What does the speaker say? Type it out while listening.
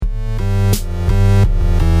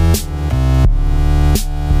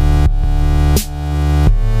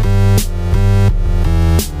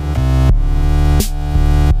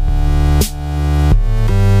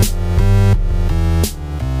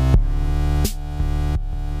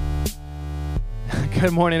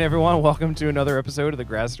Good morning, everyone. Welcome to another episode of the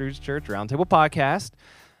Grassroots Church Roundtable Podcast,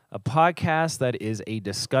 a podcast that is a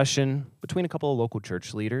discussion between a couple of local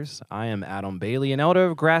church leaders. I am Adam Bailey, an elder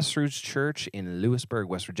of Grassroots Church in Lewisburg,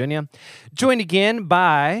 West Virginia, joined again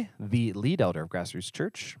by the lead elder of Grassroots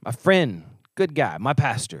Church, my friend, good guy, my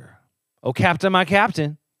pastor, oh, captain, my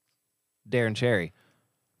captain, Darren Cherry.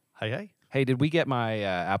 Hey. Hey, did we get my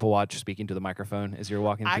Apple Watch speaking to the microphone as you were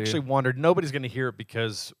walking through? I actually wondered. Nobody's going to hear it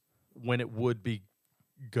because when it would be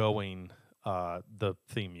going, the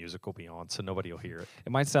theme music will be on, so nobody will hear it.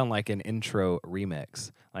 It might sound like an intro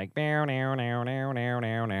remix, like now,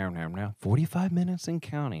 45 minutes and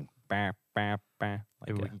counting. Like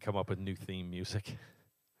Maybe we can come up with new theme music.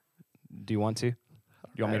 Do you want to? Do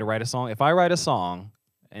you want me to write a song? If I write a song,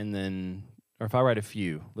 and then, or if I write a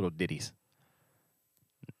few little ditties,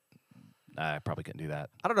 I probably couldn't do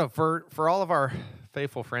that. I don't know, for all of our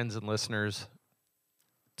faithful friends and listeners,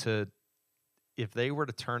 if they were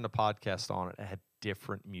to turn the podcast on, it had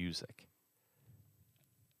different music.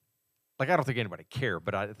 Like, I don't think anybody cared,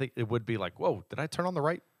 but I think it would be like, whoa, did I turn on the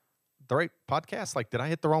right podcast? Like, did I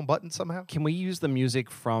hit the wrong button somehow? Can we use the music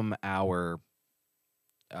from our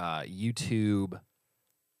YouTube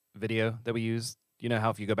video that we use? You know how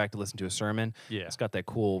if you go back to listen to a sermon, Yeah. it's got that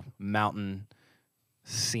cool mountain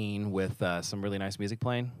scene with some really nice music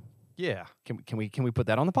playing. Yeah. Can we put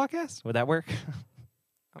that on the podcast? Would that work?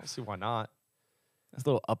 I don't see why not. It's a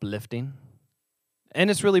little uplifting. And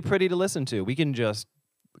it's really pretty to listen to. We can just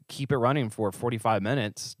keep it running for 45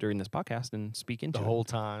 minutes during this podcast and speak into The it. whole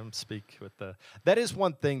time, speak with the... That is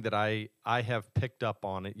one thing that I have picked up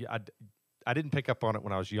on. It. I didn't pick up on it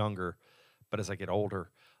when I was younger, but as I get older,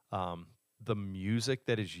 the music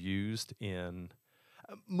that is used in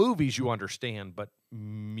movies you understand, but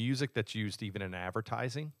music that's used even in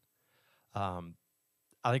advertising.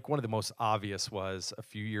 I think one of the most obvious was a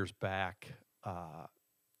few years back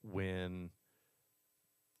when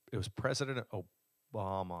it was President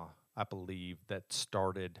Obama, I believe, that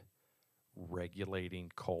started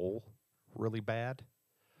regulating coal really bad.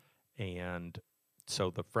 And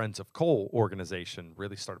so the Friends of Coal organization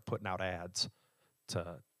really started putting out ads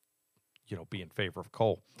to, be in favor of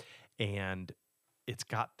coal. And it's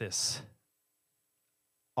got this,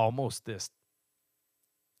 almost this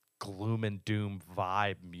gloom and doom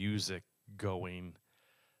vibe music going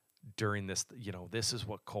during this, this is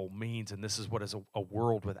what coal means, and this is what a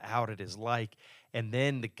world without it is like. And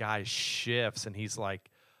then the guy shifts, and he's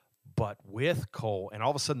like, but with coal, and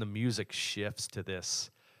all of a sudden the music shifts to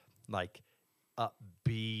this, like,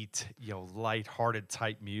 upbeat, lighthearted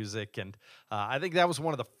type music. And I think that was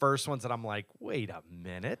one of the first ones that I'm like, wait a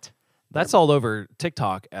minute. That's all over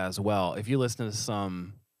TikTok as well. If you listen to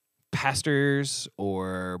some pastors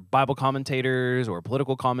or Bible commentators or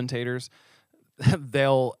political commentators,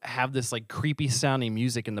 they'll have this like creepy sounding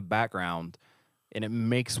music in the background, and it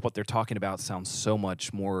makes what they're talking about sound so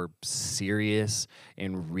much more serious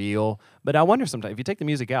and real. But I wonder sometimes if you take the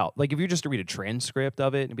music out, like if you just read a transcript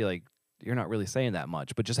of it and be like, you're not really saying that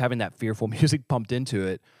much, but just having that fearful music pumped into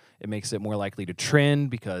it, it makes it more likely to trend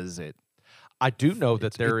because I do know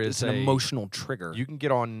that it's an emotional trigger. You can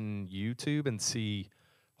get on YouTube and see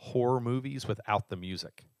horror movies without the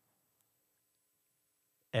music,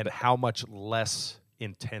 and how much less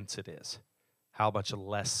intense it is, how much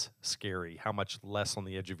less scary, how much less on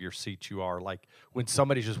the edge of your seat you are. Like when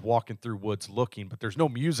somebody's just walking through woods looking, but there's no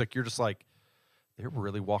music, you're just like, they're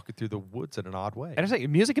really walking through the woods in an odd way. And I say,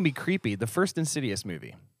 music can be creepy. The first Insidious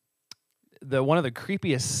movie, one of the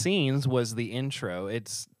creepiest scenes was the intro.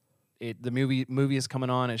 The movie is coming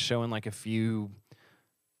on. It's showing like a few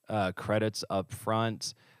credits up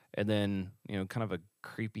front, and then kind of a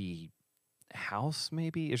creepy house.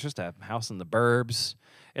 Maybe it's just a house in the burbs,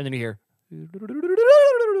 and then you hear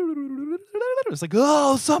it's like,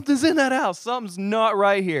 oh, something's in that house. Something's not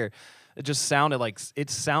right here. It sounded like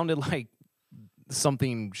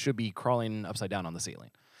something should be crawling upside down on the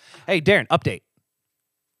ceiling. Hey, Darren, update.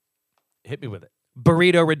 Hit me with it.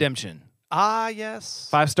 Burrito Redemption. Ah, yes.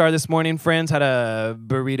 5-star this morning. Friends had a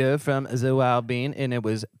burrito from The Wild Bean, and it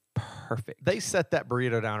was perfect. They set that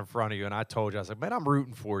burrito down in front of you, and I told you, I was like, man, I'm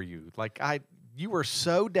rooting for you. Like, you were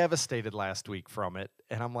so devastated last week from it,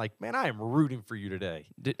 and I'm like, man, I am rooting for you today.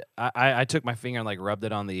 I took my finger and like rubbed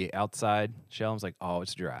it on the outside shell. I was like, oh,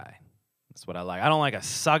 it's dry. That's what I like. I don't like a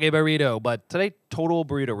soggy burrito, but today, total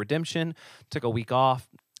burrito redemption. Took a week off.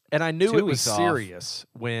 And I knew it was off. serious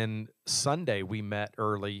when Sunday we met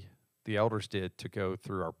early, the elders did, to go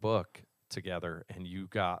through our book together, and you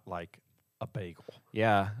got like a bagel.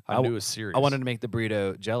 Yeah. I knew it was serious. I wanted to make the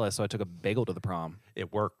burrito jealous, so I took a bagel to the prom.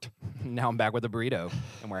 It worked. Now I'm back with a burrito,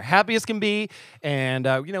 and we're happy as can be. And,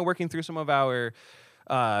 working through some of our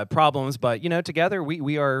problems, but together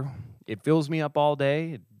we are. It fills me up all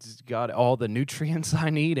day. It's got all the nutrients I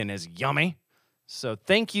need and is yummy. So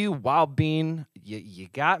thank you, Wild Bean. You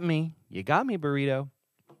got me. You got me, burrito.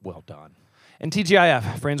 Well done. And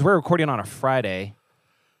TGIF, friends, we're recording on a Friday,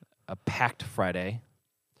 a packed Friday.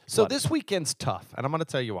 So this weekend's tough, and I'm going to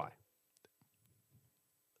tell you why.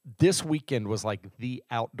 This weekend was like the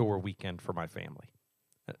outdoor weekend for my family.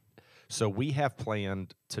 So we have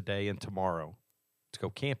planned today and tomorrow to go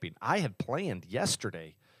camping. I had planned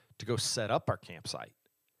yesterday to go set up our campsite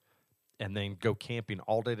and then go camping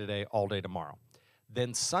all day today, all day tomorrow.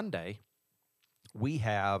 Then Sunday, we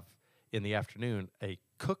have in the afternoon a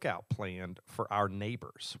cookout planned for our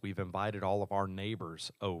neighbors. We've invited all of our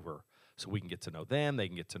neighbors over so we can get to know them. They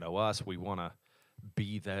can get to know us. We want to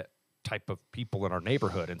be that type of people in our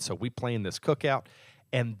neighborhood. And so we planned this cookout.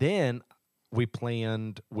 And then we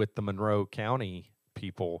planned with the Monroe County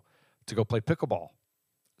people to go play pickleball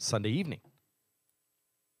Sunday evening.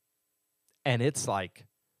 And it's like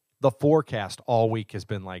the forecast all week has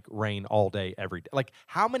been like rain all day, every day. Like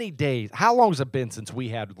how long has it been since we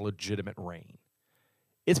had legitimate rain?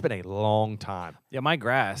 It's been a long time. Yeah, my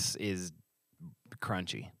grass is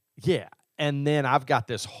crunchy. Yeah. And then I've got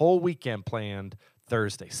this whole weekend planned.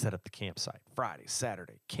 Thursday, set up the campsite. Friday,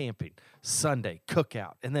 Saturday, camping. Sunday,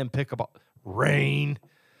 cookout. And then pickleball. Rain.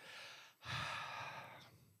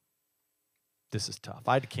 This is tough.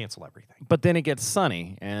 I had to cancel everything. But then it gets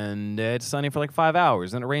sunny, and it's sunny for like 5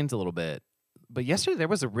 hours, and it rains a little bit. But yesterday there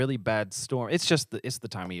was a really bad storm. It's just it's the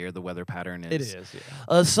time of year. The weather pattern is. It is,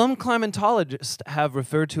 yeah. Some climatologists have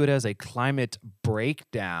referred to it as a climate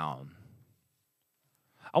breakdown.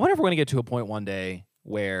 I wonder if we're going to get to a point one day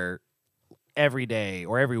where every day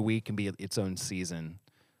or every week can be its own season.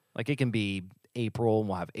 Like it can be April, and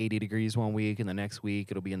we'll have 80 degrees one week, and the next week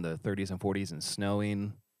it'll be in the 30s and 40s and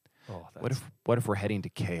snowing. Oh, what if we're heading to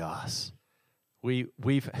chaos? We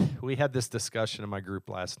had this discussion in my group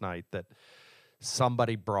last night that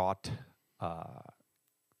somebody brought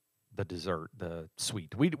the dessert, the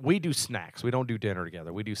sweet. We do snacks. We don't do dinner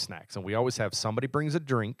together. We do snacks, and we always have somebody brings a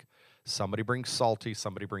drink, somebody brings salty,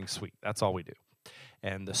 somebody brings sweet. That's all we do.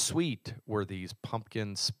 And the sweet were these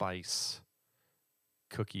pumpkin spice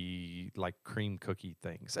cookie, like cream cookie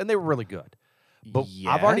things, and they were really good. But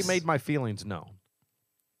yes. I've already made my feelings known.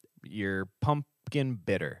 You're pumpkin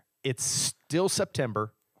bitter. It's still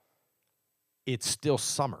September. It's still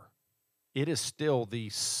summer. It is still the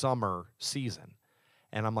summer season.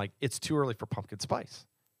 And I'm like, it's too early for pumpkin spice.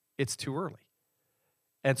 It's too early.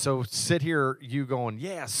 And so sit here, you going,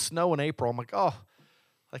 yeah, snow in April. I'm like, oh,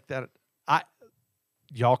 like that.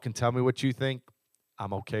 Y'all can tell me what you think.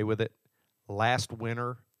 I'm okay with it. Last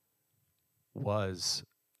winter was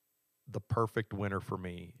the perfect winter for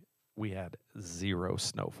me. We had 0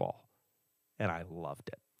 snowfall, and I loved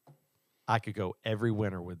it. I could go every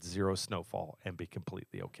winter with 0 snowfall and be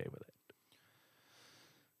completely okay with it.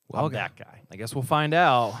 Well, I'm that guy. I guess we'll find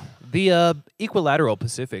out. The equilateral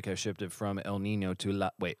Pacific has shifted from El Nino to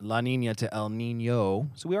La Nina to El Nino.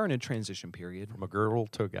 So we are in a transition period. From a girl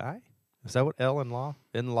to a guy? Is that what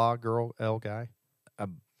in-law, girl, L guy?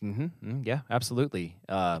 Yeah, absolutely.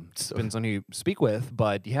 Depends on who you speak with.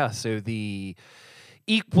 But yeah, so the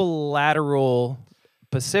equilateral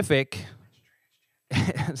Pacific,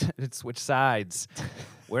 it switched sides.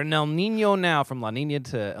 We're in El Nino now, from La Nina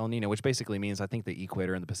to El Nino, which basically means I think the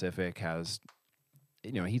equator in the Pacific has,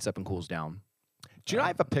 heats up and cools down. Do you know I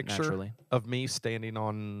have a picture naturally of me standing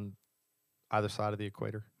on either side of the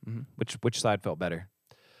equator? Mm-hmm. Which side felt better?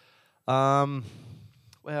 Well,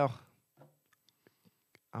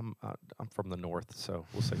 I'm from the north, so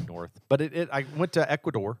we'll say north. But I went to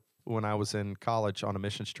Ecuador when I was in college on a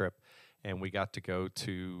missions trip, and we got to go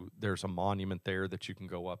to. There's a monument there that you can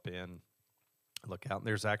go up in, look out. And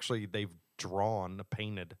there's actually they've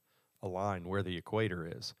painted a line where the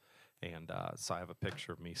equator is, and so I have a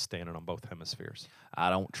picture of me standing on both hemispheres. I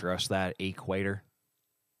don't trust that equator.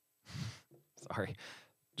 Sorry.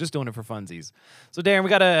 Just doing it for funsies. So, Darren, we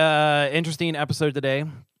got an interesting episode today.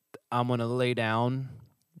 I'm going to lay down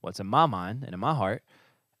what's in my mind and in my heart,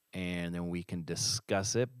 and then we can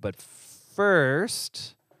discuss it. But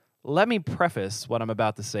first, let me preface what I'm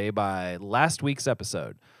about to say by last week's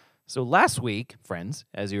episode. So last week, friends,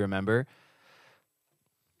 as you remember,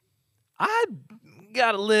 I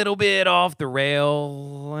got a little bit off the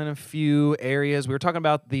rail in a few areas. We were talking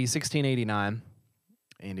about the 1689,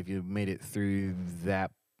 and if you made it through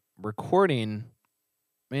that recording,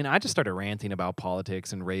 I just started ranting about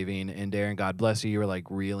politics and raving, and Darren, God bless you were like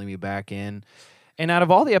reeling me back in. And out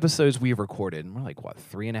of all the episodes we've recorded, and we're like,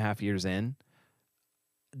 3.5 years in,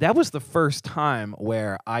 that was the first time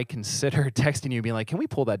where I considered texting you, being like, "Can we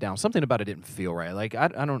pull that down?" Something about it didn't feel right. Like I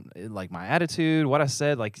don't like my attitude, what I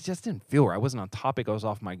said, like it just didn't feel right. I wasn't on topic. I was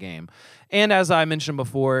off my game. And as I mentioned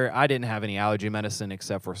before, I didn't have any allergy medicine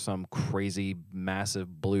except for some crazy,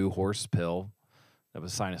 massive blue horse pill that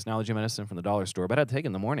was sinus and allergy medicine from the dollar store. But I had to take it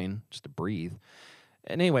in the morning just to breathe.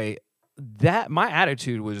 And anyway, that my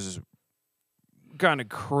attitude was kind of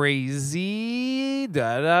crazy. And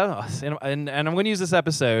I'm going to use this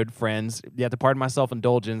episode, friends. You have to pardon my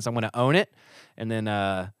self-indulgence. I'm going to own it and then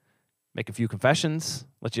make a few confessions,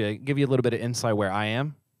 give you a little bit of insight where I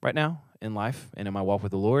am right now in life and in my walk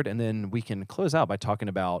with the Lord. And then we can close out by talking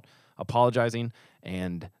about apologizing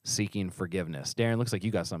and seeking forgiveness. Darren, looks like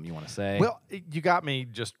you got something you want to say. Well, you got me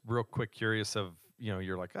just real quick curious of,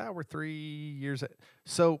 you're like, we're 3 years.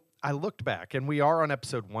 So I looked back, and we are on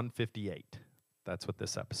episode 158. That's what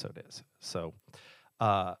this episode is. So,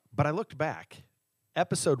 but I looked back.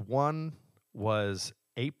 Episode 1 was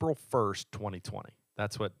April 1st, 2020.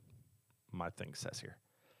 That's what my thing says here.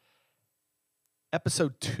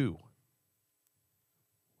 Episode 2.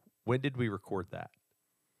 When did we record that?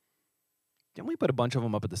 Didn't we put a bunch of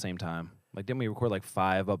them up at the same time? Like, didn't we record like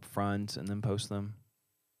 5 up front and then post them?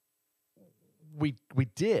 We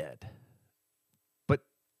did. But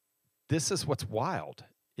this is what's wild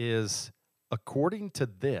is, according to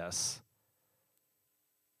this,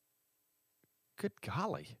 good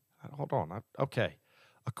golly. Hold on. Okay.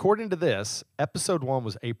 According to this, episode 1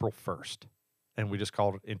 was April 1st, and we just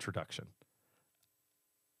called it Introduction.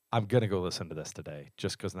 I'm going to go listen to this today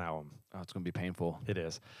just because now it's going to be painful. It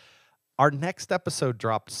is. Our next episode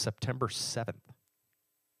dropped September 7th.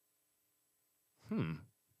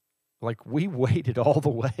 Like, we waited all the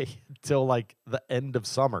way until like the end of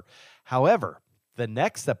summer. However, the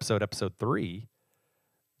next episode, episode 3,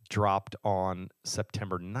 dropped on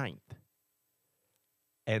September 9th.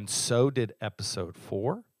 And so did episode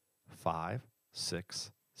 4, 5,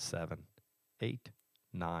 6, 7, 8,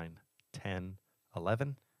 9, 10,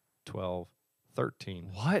 11, 12, 13,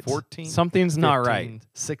 What? 14, Something's 15, not right.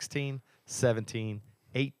 16, 17,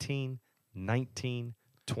 18, 19,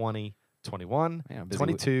 20, 21, Man, busy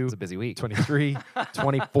 22, it's a busy week. 23,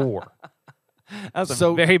 24. That was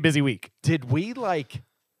a very busy week. Did we like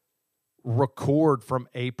record from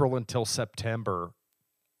April until September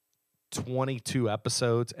 22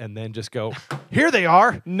 episodes and then just go, here they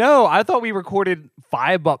are? No, I thought we recorded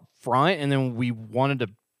 5 up front and then we wanted to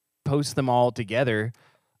post them all together.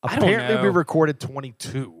 Apparently we recorded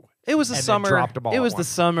 22. It was the and summer. then dropped them all It at was the once.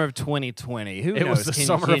 summer of 2020. Who It knows? was the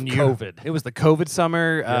summer of COVID. It was the COVID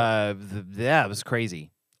summer. Yeah. Yeah, it was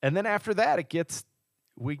crazy. And then after that,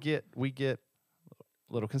 we get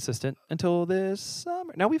A little consistent until this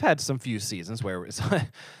summer. Now we've had some few seasons where it's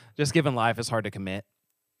just given life, it's hard to commit.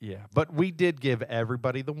 Yeah, but we did give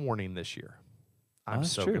everybody the warning this year. I'm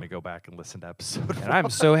that's so true. going to go back and listen to episode And I'm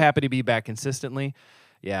so happy to be back consistently.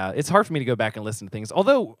 Yeah, it's hard for me to go back and listen to things.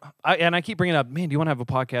 Although, I keep bringing up, man, do you want to have a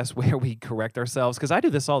podcast where we correct ourselves? Because I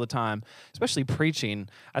do this all the time, especially preaching.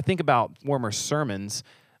 I think about former sermons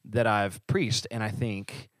that I've preached, and I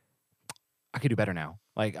think I could do better now.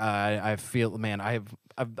 Like I feel, man,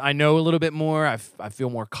 I know a little bit more. I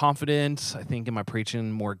feel more confident. I think in my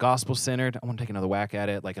preaching, more gospel centered. I want to take another whack at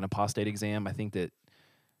it, like an apostate exam. I think that,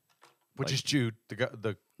 which is Jude,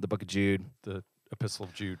 the book of Jude, the Epistle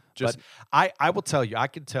of Jude. I will tell you, I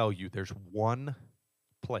can tell you, there's one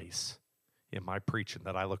place in my preaching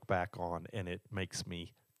that I look back on and it makes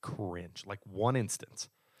me cringe. Like one instance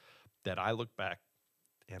that I look back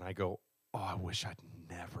and I go, oh, I wish I'd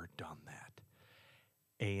never done that.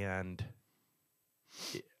 And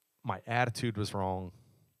my attitude was wrong.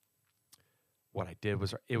 What I did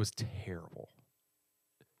was, it was terrible.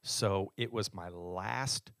 So it was my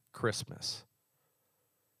last Christmas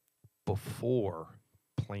before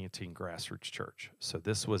planting Grassroots Church. So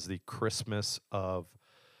this was the Christmas of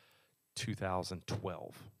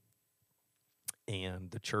 2012.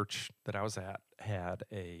 And the church that I was at had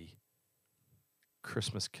a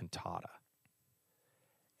Christmas cantata.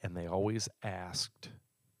 And they always asked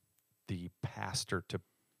the pastor to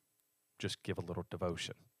just give a little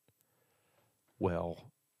devotion.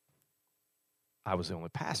 Well, I was the only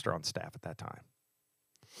pastor on staff at that time.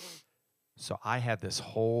 So I had this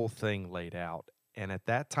whole thing laid out. And at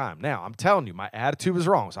that time, now I'm telling you, my attitude was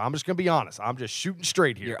wrong. So I'm just going to be honest. I'm just shooting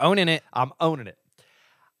straight here. You're owning it. I'm owning it.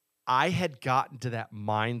 I had gotten to that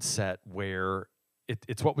mindset where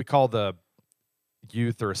it's what we call the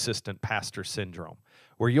youth or assistant pastor syndrome,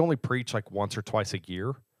 where you only preach like once or twice a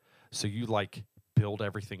year. So you like build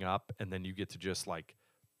everything up and then you get to just like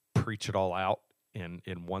preach it all out in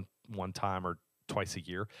one time or twice a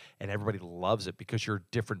year, and everybody loves it because you're a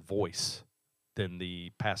different voice than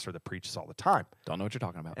the pastor that preaches all the time. Don't know what you're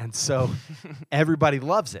talking about. And so everybody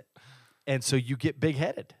loves it. And so you get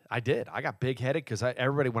big-headed. I did. I got big-headed because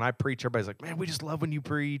everybody, when I preach, everybody's like, man, we just love when you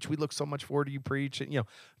preach. We look so much forward to you preach. And,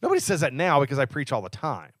 nobody says that now because I preach all the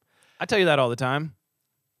time. I tell you that all the time.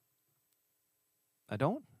 I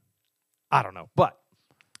don't. I don't know. But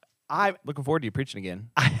I'm looking forward to you preaching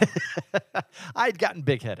again. I had gotten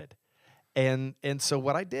big-headed. And so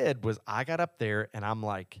what I did was I got up there and I'm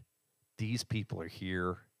like, these people are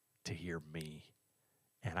here to hear me.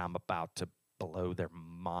 And I'm about to blow their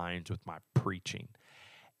minds with my preaching.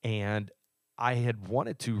 And I had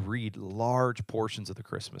wanted to read large portions of the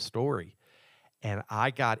Christmas story. And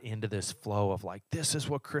I got into this flow of like, this is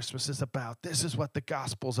what Christmas is about. This is what the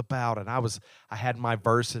gospel's about. And I had my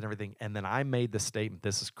verse and everything. And then I made the statement,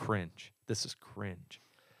 this is cringe. This is cringe.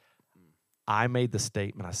 I made the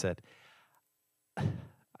statement, I said,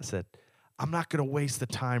 I'm not going to waste the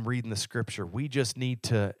time reading the scripture. We just need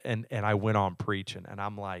to, and I went on preaching. And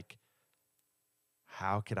I'm like,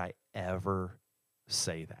 how could I ever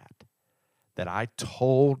say that? That I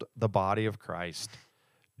told the body of Christ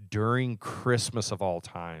during Christmas of all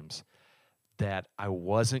times that I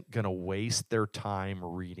wasn't going to waste their time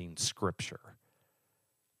reading scripture.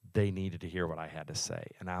 They needed to hear what I had to say.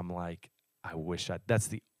 And I'm like, that's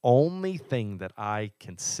the only thing that I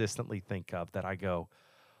consistently think of that I go,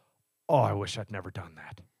 oh, I wish I'd never done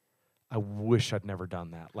that. I wish I'd never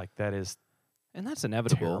done that. Like that is And that's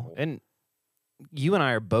inevitable. terrible. And you and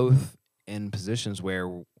I are both in positions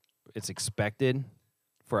where it's expected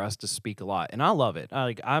for us to speak a lot, and I love it.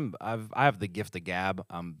 I have the gift of gab.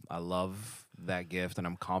 I love that gift, and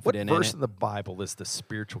I'm confident in it. What verse in the Bible is the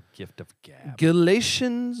spiritual gift of gab?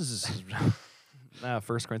 Galatians, 1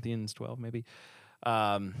 Corinthians 12, maybe.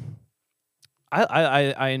 I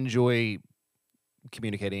enjoy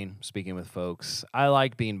communicating, speaking with folks. I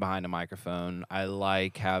like being behind a microphone. I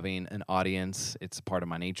like having an audience. It's a part of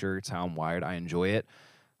my nature. It's how I'm wired. I enjoy it.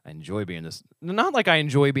 I enjoy being this. Not like I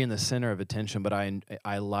enjoy being the center of attention, but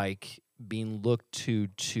I like being looked to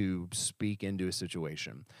speak into a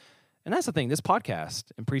situation. And that's the thing. This podcast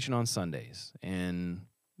and preaching on Sundays, and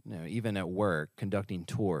even at work, conducting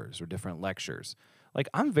tours or different lectures. Like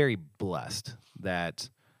I'm very blessed that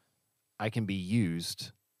I can be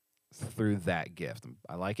used through that gift.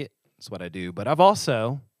 I like it. It's what I do. But I've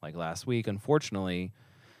also, like last week, unfortunately,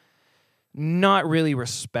 not really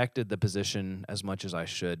respected the position as much as I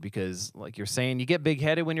should, because like you're saying, you get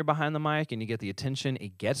big-headed when you're behind the mic and you get the attention.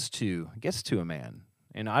 It gets to a man.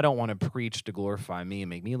 And I don't want to preach to glorify me and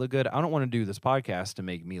make me look good. I don't want to do this podcast to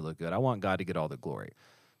make me look good. I want God to get all the glory.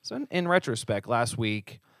 So in retrospect, last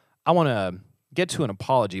week, I want to get to an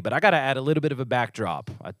apology, but I got to add a little bit of a backdrop.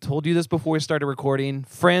 I told you this before we started recording.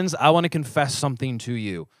 Friends, I want to confess something to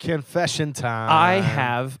you. Confession time. I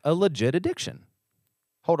have a legit addiction.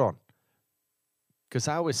 Hold on. Because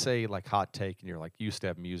I always say like hot take, and you're like, you used to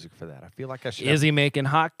have music for that. I feel like I should. Is he making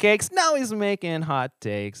hot cakes? No, he's making hot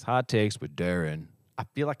takes. Hot takes with Darren. I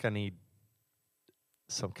feel like I need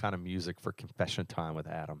some kind of music for confession time with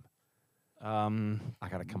Adam. I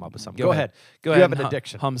got to come up with something. Go ahead. Go You ahead. have an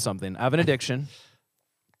addiction. Hum something. I have an addiction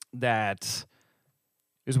that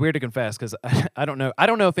is weird to confess because I don't know. I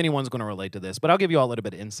don't know if anyone's going to relate to this, but I'll give you all a little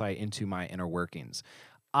bit of insight into my inner workings.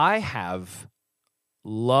 I have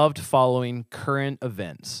loved following current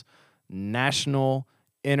events, national,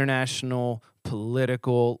 international,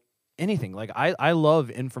 political, anything. Like I love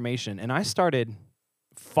information, and I started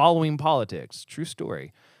following politics. True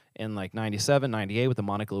story. In like 97, 98 with the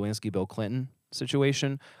Monica Lewinsky, Bill Clinton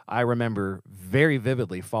situation. I remember very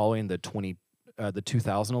vividly following the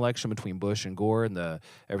 2000 election between Bush and Gore, and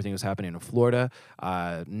everything was happening in Florida.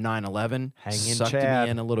 9/11 sucked me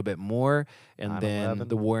in a little bit more, and 9/11. then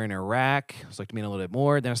the war in Iraq sucked me in a little bit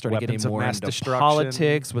more. Then I started Weapons getting of more mass into destruction.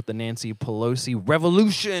 politics with the Nancy Pelosi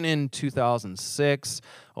revolution in 2006,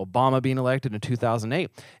 Obama being elected in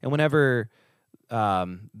 2008, and whenever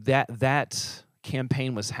that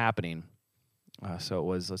campaign was happening. So it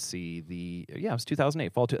was, it was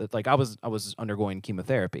 2008. I was undergoing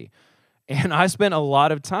chemotherapy. And I spent a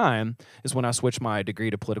lot of time, is when I switched my degree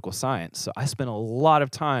to political science. So I spent a lot of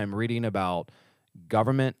time reading about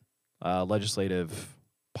government, legislative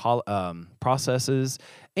processes,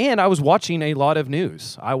 and I was watching a lot of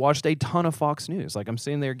news. I watched a ton of Fox News. Like I'm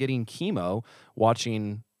sitting there getting chemo,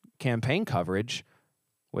 watching campaign coverage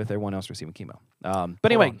with everyone else receiving chemo. But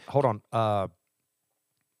anyway. Hold on.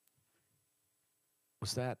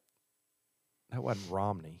 Was that wasn't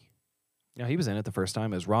Romney? Yeah, he was in it the first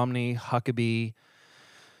time. It was Romney, Huckabee.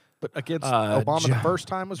 But against Obama the first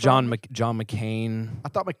time was John Romney? John McCain. I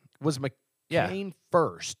thought was Yeah. McCain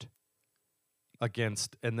first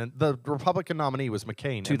against, and then the Republican nominee was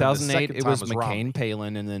McCain. And then the 2008, second it time was Romney. McCain,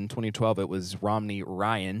 Palin, and then 2012, it was Romney,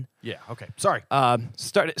 Ryan. Yeah. Okay. Sorry.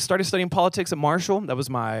 Started studying politics at Marshall. That was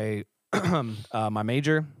my my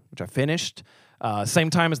major, which I finished. Same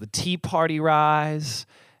time as the Tea Party rise.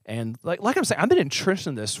 And like I'm saying, I've been entrenched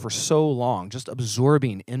in this for so long, just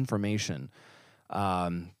absorbing information.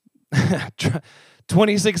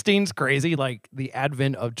 2016's crazy. Like the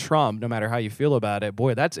advent of Trump, no matter how you feel about it,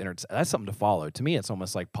 boy, that's something to follow. To me, it's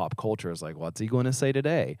almost like pop culture. It's like, what's he going to say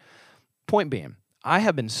today? Point being, I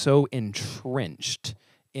have been so entrenched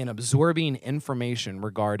in absorbing information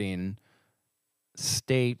regarding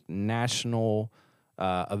state, national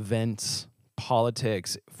events,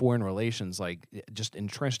 politics, foreign relations, like just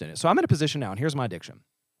entrenched in it. So I'm in a position now, and here's my addiction,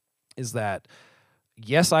 is that,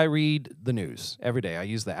 yes, I read the news every day. I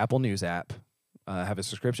use the Apple News app. I have a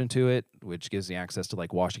subscription to it, which gives me access to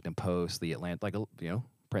like Washington Post, the Atlantic, like,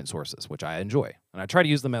 print sources, which I enjoy. And I try to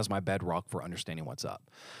use them as my bedrock for understanding what's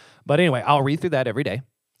up. But anyway, I'll read through that every day.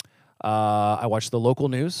 I watch the local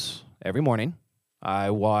news every morning.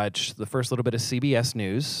 I watch the first little bit of CBS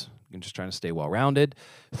News. I'm just trying to stay well-rounded.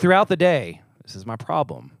 Throughout the day, this is my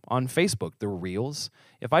problem. On Facebook, the Reels.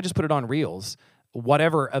 If I just put it on Reels,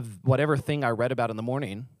 whatever thing I read about in the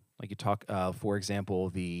morning, like you talk, for example,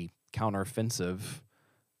 the counteroffensive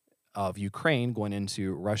of Ukraine going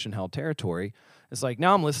into Russian-held territory, it's like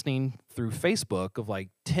now I'm listening through Facebook of like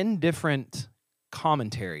 10 different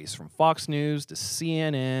commentaries from Fox News to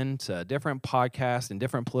CNN to different podcasts and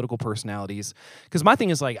different political personalities. Because my thing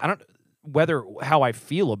is like, how I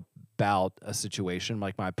feel about a situation,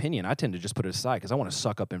 like my opinion, I tend to just put it aside because I want to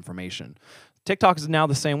suck up information. TikTok is now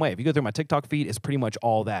the same way. If you go through my TikTok feed, it's pretty much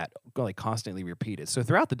all that, like constantly repeated. So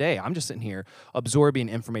throughout the day, I'm just sitting here absorbing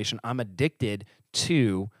information. I'm addicted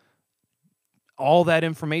to all that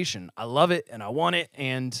information. I love it and I want it,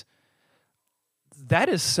 and that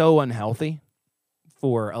is so unhealthy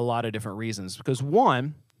for a lot of different reasons. Because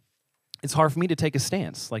one, it's hard for me to take a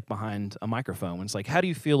stance like behind a microphone. It's like, how do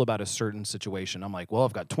you feel about a certain situation? I'm like, well,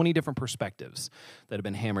 I've got 20 different perspectives that have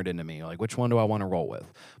been hammered into me. Like, which one do I want to roll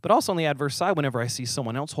with? But also on the adverse side, whenever I see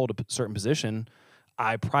someone else hold a certain position,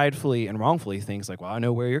 I pridefully and wrongfully think like, well, I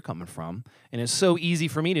know where you're coming from. And it's so easy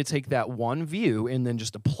for me to take that one view and then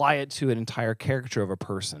just apply it to an entire caricature of a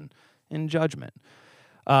person in judgment.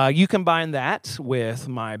 You combine that with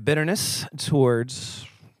my bitterness towards,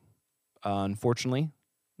 unfortunately,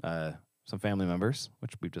 some family members,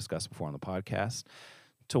 which we've discussed before on the podcast,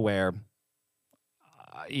 to where,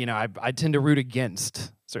 I tend to root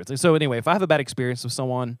against, certainly. So anyway, if I have a bad experience with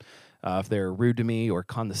someone, if they're rude to me or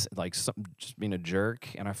just being a jerk,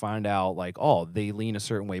 and I find out like, oh, they lean a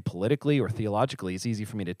certain way politically or theologically, it's easy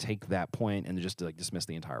for me to take that point and just to like dismiss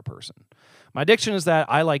the entire person. My addiction is that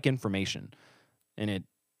I like information, and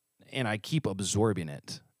I keep absorbing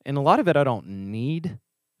it. And a lot of it I don't need.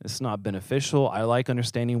 It's not beneficial. I like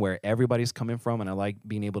understanding where everybody's coming from, and I like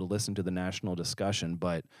being able to listen to the national discussion,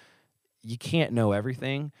 but you can't know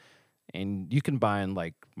everything. And you combine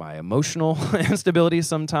like my emotional instability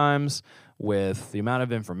sometimes with the amount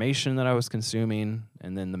of information that I was consuming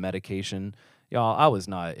and then the medication. Y'all, I was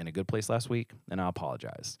not in a good place last week, and I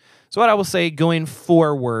apologize. So what I will say going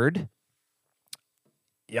forward,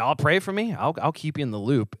 y'all pray for me. I'll keep you in the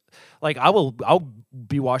loop. Like I'll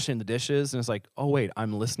be washing the dishes, and it's like, oh wait,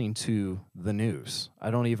 I'm listening to the news.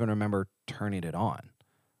 I don't even remember turning it on.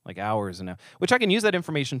 Like hours and hours, which I can use that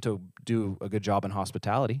information to do a good job in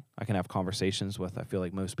hospitality. I can have conversations with, I feel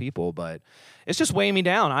like, most people, but it's just weighing me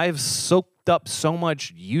down. I've soaked up so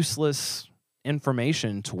much useless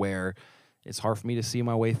information to where it's hard for me to see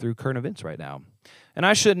my way through current events right now. And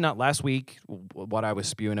I should not, last week, what I was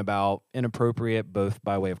spewing about, inappropriate, both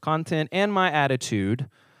by way of content and my attitude.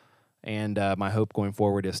 And my hope going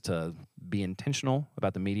forward is to be intentional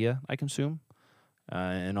about the media I consume,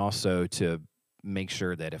 and also to make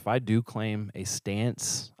sure that if I do claim a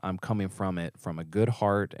stance, I'm coming from it from a good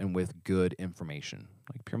heart and with good information,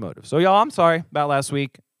 like pure motive. So y'all, I'm sorry about last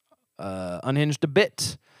week. Unhinged a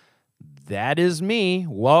bit. That is me.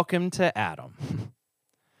 Welcome to Adam.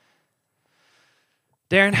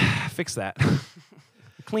 Darren, fix that.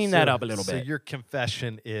 Clean that up a little bit. So your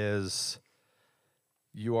confession is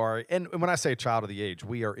you are, and when I say child of the age,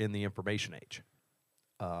 we are in the information age.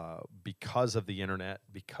 Because of the internet,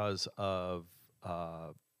 because of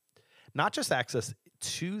not just access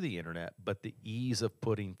to the internet, but the ease of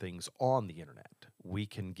putting things on the internet. We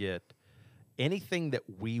can get anything that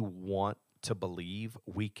we want to believe,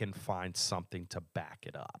 we can find something to back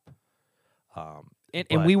it up.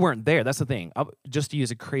 And we weren't there. That's the thing. Just to use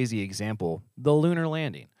a crazy example, the lunar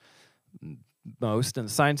landing. most in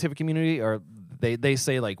the scientific community are they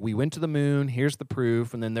say like we went to the moon, here's the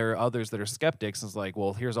proof, and then there are others that are skeptics. It's like,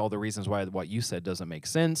 well, here's all the reasons why what you said doesn't make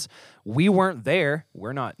sense. We weren't there.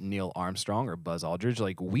 We're not Neil Armstrong or Buzz Aldrin.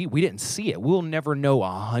 Like we didn't see it. We'll never know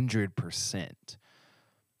 100%.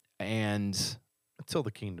 And until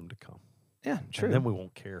the kingdom to come. Yeah, true. And then we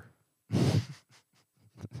won't care.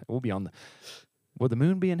 We'll be on the. Will the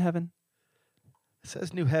moon be in heaven? It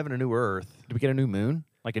says new heaven and new earth. Do we get a new moon?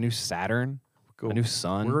 Like a new Saturn? A new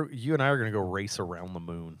sun? You and I are going to go race around the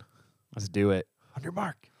moon. Let's do it. On your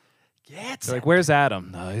mark. Yeah, it's like, where's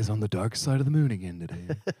Adam? He's on the dark side of the moon again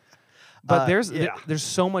today. But there's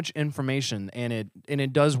so much information, and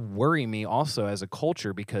it does worry me also as a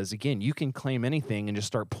culture because, again, you can claim anything and just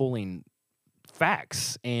start pulling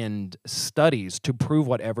facts and studies to prove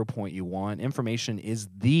whatever point you want. Information is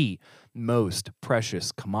the most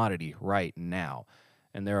precious commodity right now.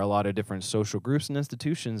 And there are a lot of different social groups and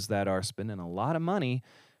institutions that are spending a lot of money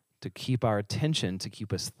to keep our attention, to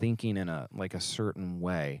keep us thinking in a certain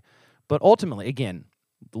way. But ultimately, again,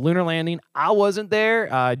 the lunar landing, I wasn't there.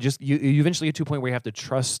 You eventually get to a point where you have to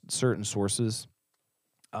trust certain sources.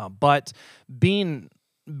 But being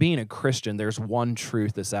a Christian, there's one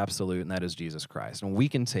truth that's absolute, and that is Jesus Christ. And we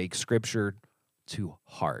can take Scripture to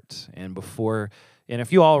heart. And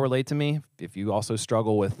if you all relate to me, if you also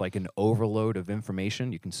struggle with like an overload of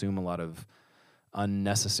information, you consume a lot of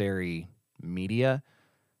unnecessary media,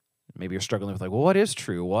 maybe you're struggling with like, well, what is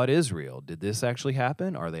true? What is real? Did this actually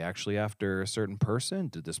happen? Are they actually after a certain person?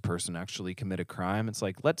 Did this person actually commit a crime? It's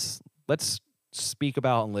like, let's speak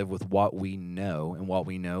about and live with what we know, and what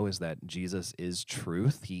we know is that Jesus is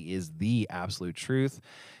truth. He is the absolute truth,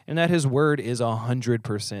 and that his word is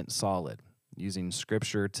 100% solid, using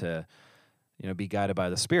Scripture to be guided by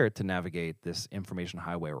the Spirit to navigate this information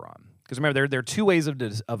highway we're on. Because remember, there are two ways of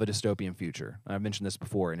a dystopian future. I've mentioned this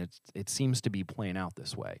before, and it seems to be playing out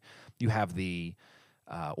this way. You have the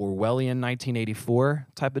Orwellian 1984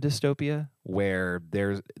 type of dystopia, where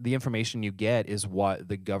the information you get is what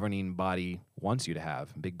the governing body wants you to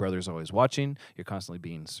have. Big Brother's always watching. You're constantly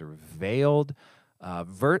being surveilled.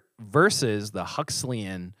 Versus the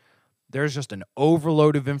Huxleyan, there's just an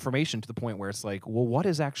overload of information to the point where it's like, well, what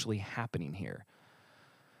is actually happening here?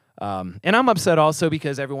 And I'm upset also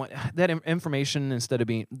because that information, instead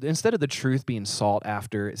of the truth being sought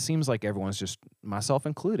after, it seems like everyone's just, myself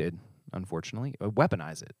included, unfortunately,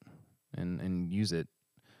 weaponize it and use it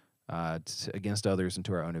against others and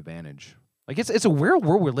to our own advantage. Like it's a weird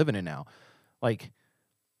world we're living in now. Like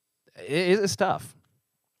it's tough.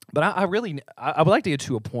 But I would like to get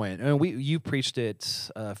to a point. I mean, you preached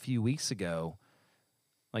it a few weeks ago,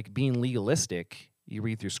 like being legalistic. You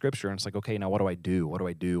read through Scripture and it's like, okay, now what do I do? What do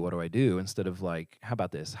I do? What do I do? Instead of like, how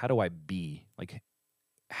about this? How do I be? Like,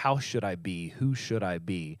 how should I be? Who should I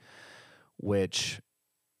be? Which,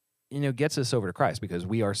 gets us over to Christ, because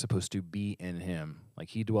we are supposed to be in him. Like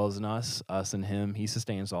he dwells in us in him. He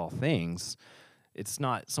sustains all things. It's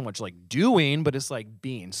not so much like doing, but it's like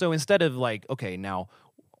being. So instead of like, okay, now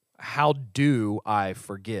how do I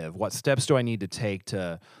forgive? What steps do I need to take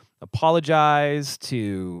to apologize,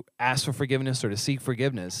 to ask for forgiveness, or to seek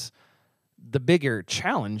forgiveness? The bigger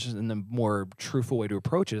challenge and the more truthful way to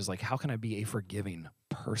approach it is like, how can I be a forgiving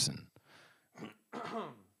person?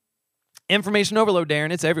 Information overload,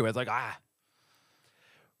 Darren. It's everywhere. It's like,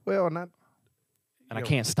 Well, I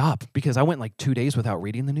can't stop because I went like 2 days without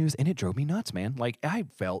reading the news, and it drove me nuts, man. Like I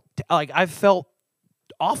felt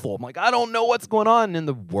awful. I'm like, I don't know what's going on in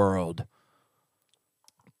the world.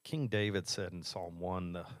 King David said in Psalm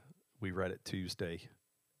 1, we read it Tuesday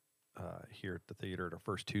here at the theater, at our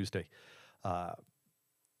first Tuesday.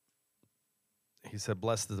 He said,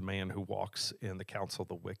 blessed is the man who walks in the counsel of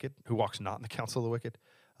the wicked, who walks not in the counsel of the wicked,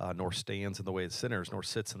 nor stands in the way of sinners, nor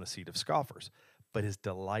sits in the seat of scoffers. But his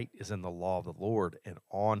delight is in the law of the Lord, and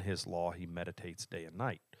on his law he meditates day and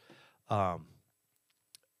night.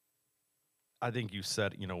 I think you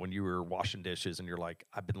said, when you were washing dishes and you're like,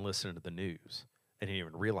 I've been listening to the news, and you didn't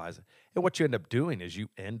even realize it. And what you end up doing is you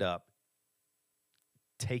end up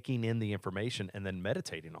taking in the information and then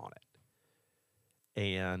meditating on it.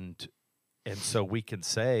 And so we can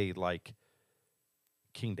say, like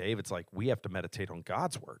King David's like, we have to meditate on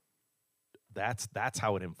God's word. That's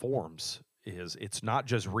how it informs. It's not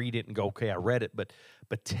just read it and go, okay, I read it, but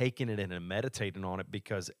taking it in and meditating on it,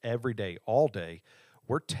 because every day, all day,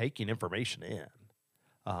 we're taking information in.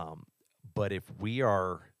 But if we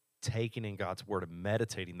are taking in God's word and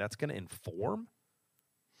meditating, that's going to inform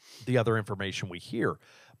the other information we hear.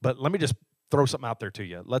 But let me just throw something out there to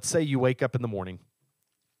you. Let's say you wake up in the morning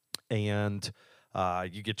and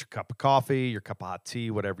you get your cup of coffee, your cup of hot tea,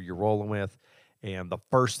 whatever you're rolling with, and the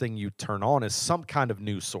first thing you turn on is some kind of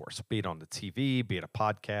news source, be it on the TV, be it a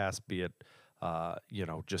podcast, be it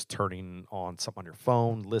just turning on something on your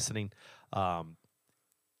phone, listening.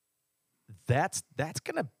 That's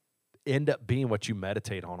going to end up being what you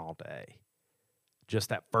meditate on all day. Just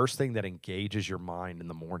that first thing that engages your mind in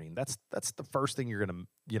the morning. That's the first thing you're going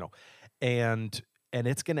to, and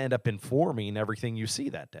it's going to end up informing everything you see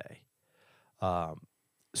that day.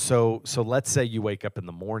 So let's say you wake up in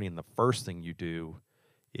the morning, the first thing you do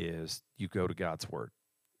is you go to God's Word.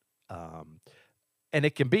 And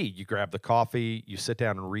it can be you grab the coffee, you sit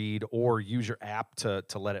down and read, or use your app to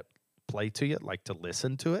let it play to you, like to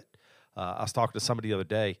listen to it. I was talking to somebody the other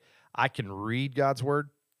day. I can read God's Word,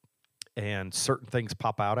 and certain things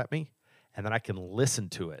pop out at me, and then I can listen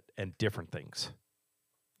to it, and different things,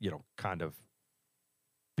 kind of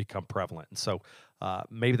become prevalent. And so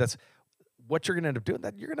maybe that's what you're going to end up doing.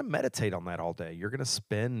 That you're going to meditate on that all day. You're going to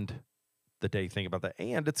spend the day thinking about that,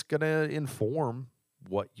 and it's going to inform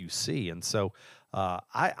what you see. And so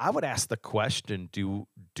I would ask the question, do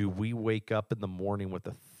we wake up in the morning with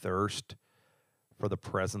a thirst for the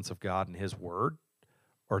presence of God and His Word,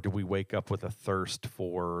 or do we wake up with a thirst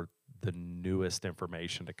for the newest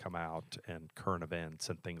information to come out and current events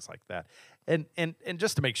and things like that? And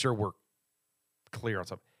just to make sure we're clear on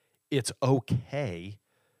something, it's okay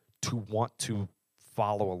to want to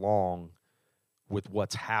follow along with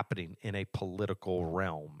what's happening in a political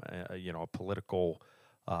realm, a political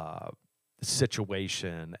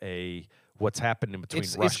situation, what's happening between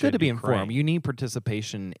Russia and Ukraine. It's good to be informed. You need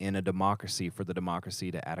participation in a democracy for the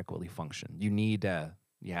democracy to adequately function. You need to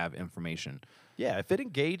have information. Yeah, if it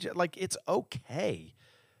engages, it's okay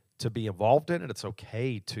to be involved in it. It's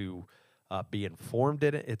okay to be informed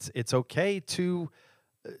in it. It's okay to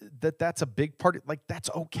that's a big part. That's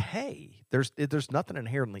okay. There's nothing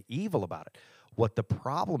inherently evil about it. What the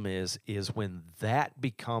problem is when that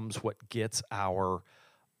becomes what gets our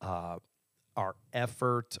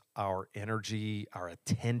effort, our energy, our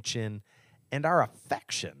attention, and our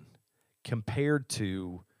affection compared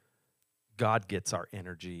to God gets our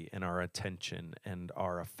energy and our attention and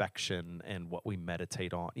our affection and what we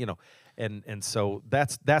meditate on, and so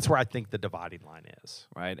that's where I think the dividing line is.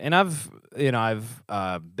 Right. And I've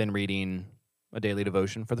been reading a daily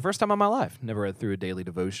devotion for the first time in my life. Never read through a daily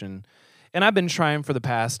devotion. And I've been trying for the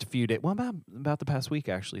past few days, well, about the past week,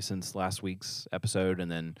 actually, since last week's episode. And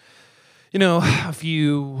then, a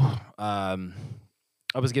few, I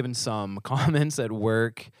was given some comments at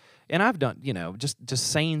work, and I've done,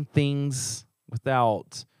 just saying things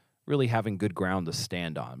without really having good ground to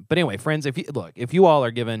stand on. But anyway, friends, if you all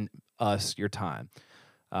are giving us your time,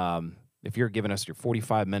 if you're giving us your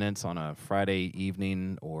 45 minutes on a Friday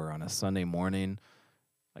evening or on a Sunday morning,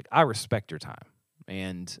 I respect your time.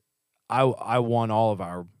 And I want all of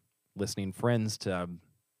our listening friends to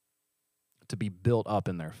be built up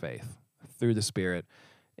in their faith through the Spirit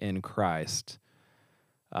in Christ.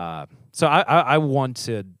 So I want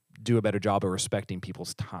to do a better job of respecting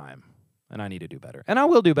people's time, and I need to do better. And I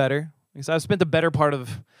will do better, because I've spent the better part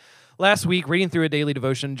of last week reading through a daily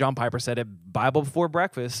devotion. John Piper said it, Bible before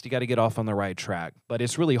breakfast, you got to get off on the right track. But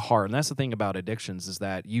it's really hard, and that's the thing about addictions, is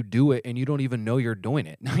that you do it and you don't even know you're doing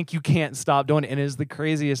it. You can't stop doing it, and it is the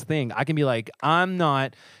craziest thing. I can be like, I'm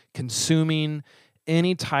not consuming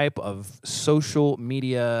any type of social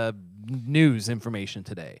media news information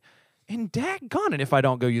today. And daggone it if I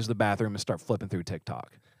don't go use the bathroom and start flipping through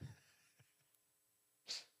TikTok.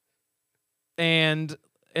 And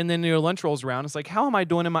then lunch rolls around. It's like, how am I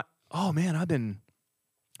doing in my... Oh, man, I've been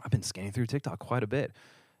scanning through TikTok quite a bit.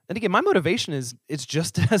 And again, my motivation is it's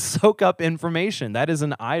just to soak up information. That is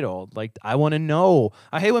an idol. I want to know.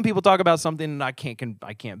 I hate when people talk about something and I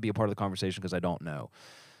can't be a part of the conversation because I don't know.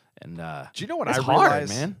 And do you know what it's I hard, realize,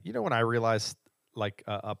 man? You know when I realized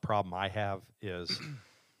a problem I have is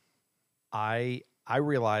I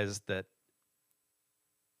realized that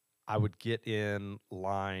I would get in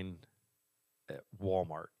line at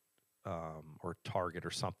Walmart or Target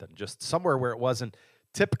or something, just somewhere where it wasn't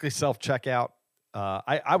typically self-checkout.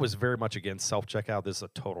 I was very much against self-checkout. This is a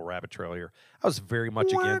total rabbit trail here. I was very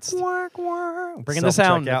much against bringing the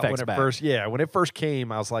sound effects when it back. When it first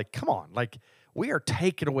came, I was like, come on, we are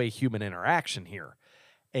taking away human interaction here.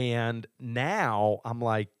 And now I'm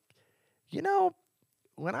like,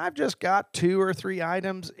 when I've just got 2 or 3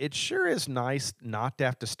 items, it sure is nice not to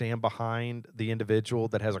have to stand behind the individual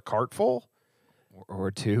that has a cart full.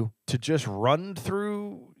 Or 2. To just run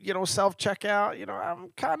through, self-checkout.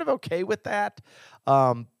 I'm kind of okay with that.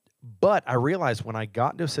 But I realized when I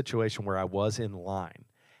got into a situation where I was in line,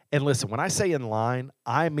 and listen, when I say in line,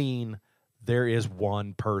 I mean there is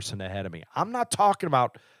one person ahead of me. I'm not talking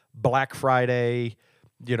about Black Friday,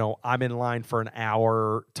 I'm in line for an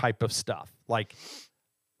hour type of stuff. Like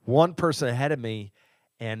one person ahead of me,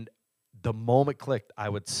 and the moment clicked, I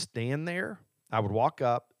would stand there, I would walk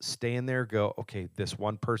up, stand there, go, okay, this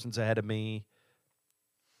one person's ahead of me,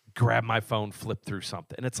 grab my phone, flip through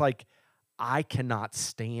something. And it's like, I cannot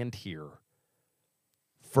stand here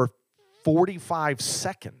for 45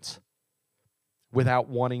 seconds without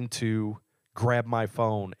wanting to grab my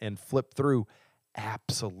phone and flip through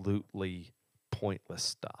absolutely pointless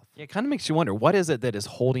stuff. Yeah, it kind of makes you wonder, what is it that is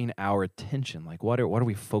holding our attention? Like, what are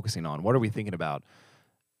we focusing on? What are we thinking about?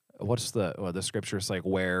 What's the scriptures like?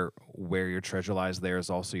 Where your treasure lies, there is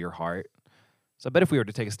also your heart. So I bet if we were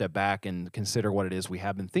to take a step back and consider what it is we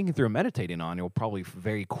have been thinking through and meditating on, you'll probably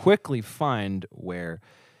very quickly find where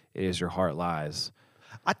it is your heart lies.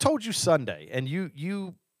 I told you Sunday, and you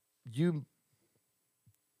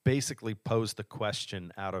basically posed the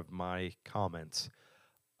question out of my comments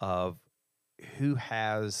of who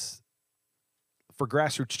has, for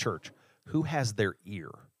Grassroots Church, who has their ear?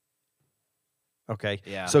 Okay?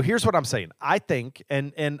 Yeah. So here's what I'm saying. I think,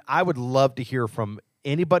 and I would love to hear from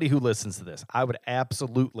anybody who listens to this. I would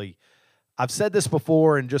absolutely, I've said this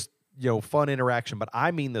before and just, fun interaction, but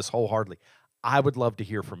I mean this wholeheartedly. I would love to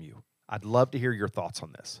hear from you. I'd love to hear your thoughts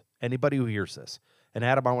on this. Anybody who hears this. And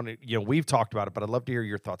Adam, I want to, we've talked about it, but I'd love to hear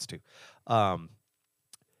your thoughts too.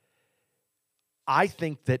 I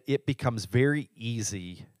think that it becomes very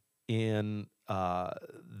easy in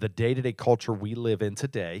the day-to-day culture we live in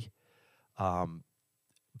today,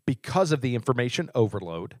 because of the information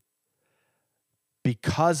overload,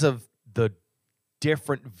 because of the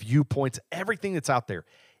different viewpoints, everything that's out there.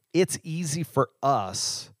 It's easy for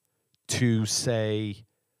us to say,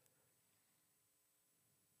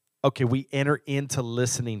 okay, we enter into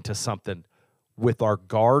listening to something with our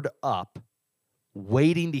guard up,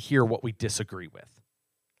 waiting to hear what we disagree with.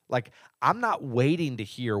 Like, I'm not waiting to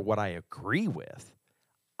hear what I agree with.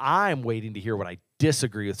 I'm waiting to hear what I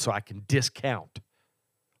disagree with so I can discount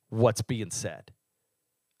what's being said.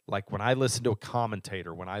 Like when I listen to a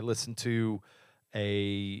commentator, when I listen to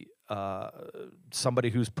a somebody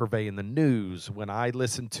who's purveying the news, when I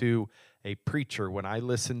listen to a preacher, when I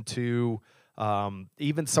listen to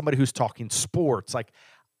even somebody who's talking sports, like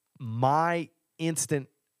my instant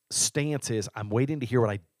stance is I'm waiting to hear what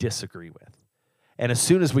I disagree with. And as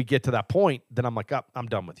soon as we get to that point, then I'm like, I'm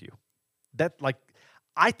done with you.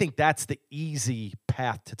 I think that's the easy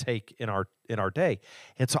path to take in our day.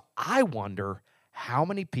 And so I wonder how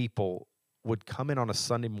many people would come in on a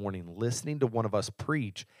Sunday morning listening to one of us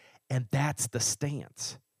preach, and that's the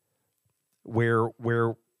stance where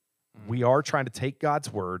we are trying to take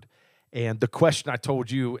God's word. And the question I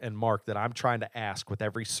told you and Mark that I'm trying to ask with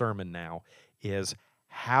every sermon now is,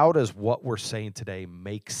 how does what we're saying today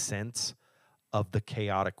make sense of the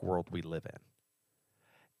chaotic world we live in?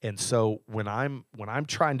 And so when I'm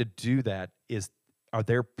trying to do that, are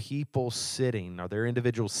there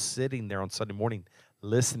individuals sitting there on Sunday morning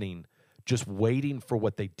listening, just waiting for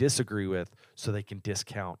what they disagree with so they can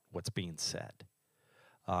discount what's being said?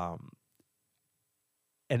 And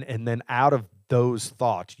then out of those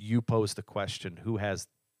thoughts, you pose the question, who has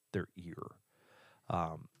their ear?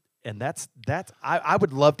 And that's I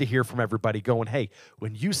would love to hear from everybody going, hey,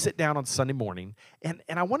 when you sit down on Sunday morning, and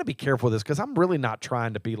I want to be careful with this because I'm really not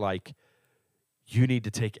trying to be like, you need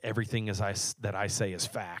to take everything that I say as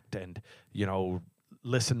fact and,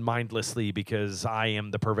 listen mindlessly because I am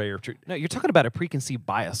the purveyor of truth. No, you're talking about a preconceived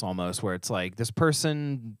bias almost, where it's like, this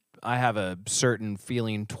person, I have a certain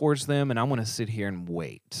feeling towards them, and I want to sit here and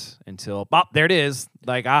wait until, there it is.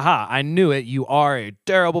 Like, aha, I knew it. You are a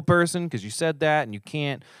terrible person because you said that, and you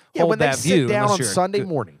can't hold that view. When they sit down on Sunday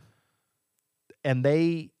morning,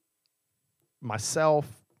 and myself,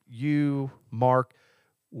 you, Mark,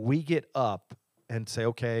 we get up and say,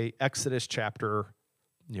 okay, Exodus chapter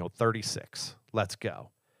 36, let's go.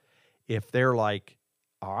 If they're like,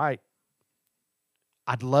 all right,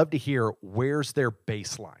 I'd love to hear where's their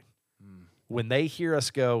baseline. When they hear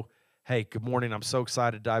us go, hey, good morning, I'm so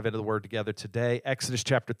excited to dive into the Word together today, Exodus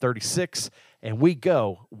chapter 36, and we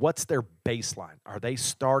go, what's their baseline? Are they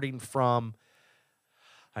starting from,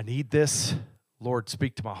 I need this, Lord,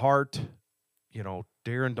 speak to my heart,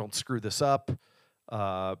 Darren, don't screw this up,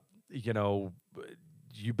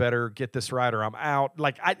 you better get this right or I'm out.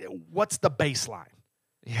 Like, what's the baseline?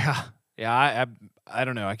 Yeah. I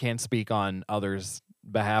don't know. I can't speak on others'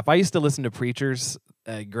 behalf. I used to listen to preachers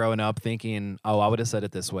growing up thinking, I would have said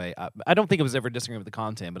it this way. I don't think it was ever disagreeing with the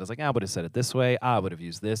content, but I was like, I would have said it this way. I would have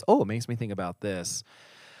used this. Oh, it makes me think about this.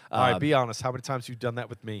 All right, be honest. How many times have you done that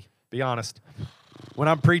with me? Be honest. When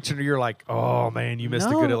I'm preaching, you're like, oh, man, you missed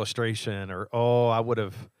a good illustration. Or, I would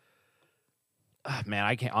have. Man,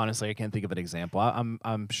 I can't think of an example.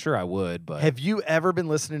 I'm sure I would, but Have you ever been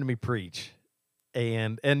listening to me preach?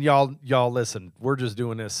 And y'all listen, we're just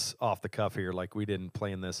doing this off the cuff here, like we didn't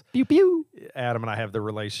plan this. pew pew. Adam and I have the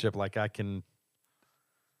relationship like I can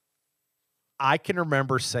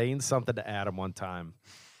remember saying something to Adam one time,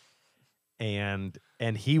 and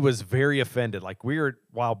he was very offended. Like we were at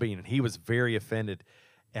Wild Bean, and he was very offended.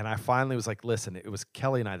 And I finally was like, "Listen, it was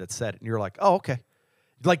Kelly and I that said it." And you're like, "Oh, okay."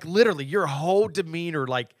 Like literally, your whole demeanor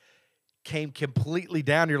like came completely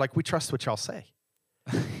down. You're like, "We trust what y'all say."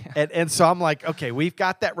 and so I'm like, okay, we've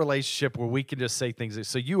got that relationship where we can just say things.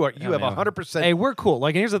 So you have 100%. Hey, we're cool.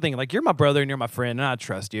 Like, here's the thing. Like, you're my brother and you're my friend, and I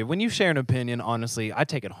trust you. When you share an opinion, honestly, I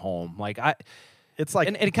take it home. Like, It's like,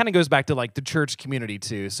 and it kind of goes back to like the church community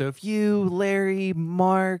too. So if you, Larry,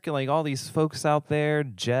 Mark, like all these folks out there,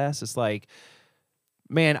 Jess, it's like,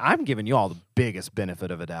 man, I'm giving you all the biggest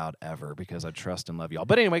benefit of a doubt ever because I trust and love y'all.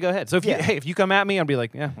 But anyway, go ahead. So if you come at me, I'll be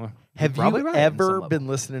like, yeah. Well, have probably you right ever been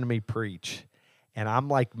listening to me preach? And I'm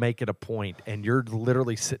like making a point, and you're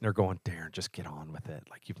literally sitting there going, Darren, just get on with it.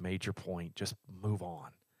 Like you've made your point. Just move on.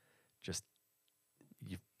 Just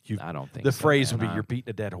you. I don't think the so, phrase man. would be you're beating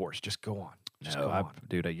a dead horse. Just go on. Just go on.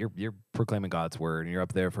 Dude, you're proclaiming God's word, and you're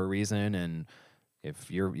up there for a reason. And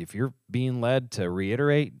if you're being led to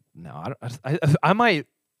reiterate, no, I might.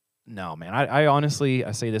 No, man. I honestly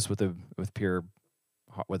I say this with a pure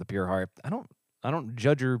heart. I don't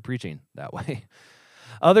judge your preaching that way.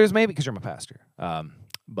 Others maybe because you're my pastor.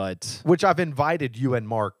 But which I've invited you and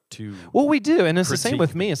Mark to. Well, we do, and it's the same critique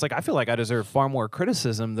with me. It's like I feel like I deserve far more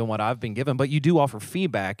criticism than what I've been given. But you do offer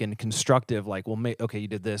feedback and constructive, like, well, okay, you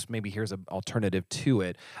did this. Maybe here's an alternative to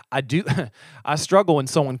it. I do. I struggle when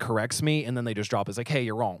someone corrects me and then they just drop it. It's like, hey,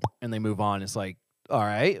 you're wrong, and they move on. It's like, all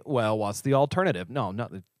right, well, what's the alternative? No,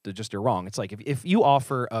 just you're wrong. It's like if you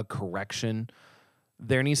offer a correction,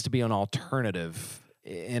 there needs to be an alternative.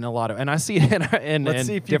 In a lot of, and I see it in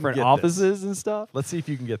different offices and stuff. Let's see if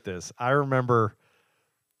you can get this. I remember,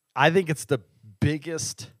 I think it's the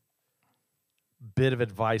biggest bit of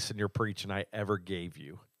advice in your preaching I ever gave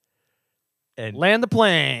you. And land the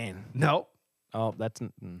plane. No. Oh, that's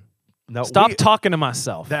no. Stop talking to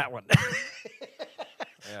myself. That one.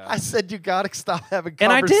 Yeah. I said you got to stop having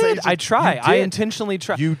And conversations. I did. I try. I intentionally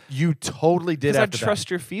try. You totally did. Because I trust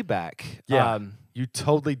your feedback. Yeah. You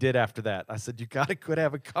totally did after that. I said, you got to quit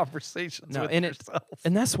having conversations with yourself.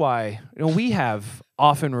 And that's why we have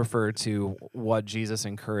often referred to what Jesus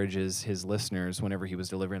encourages his listeners whenever he was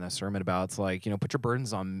delivering that sermon about. It's like, put your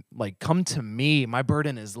burdens on, like, come to me. My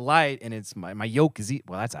burden is light and it's my yoke is easy.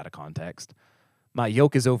 Well, that's out of context. My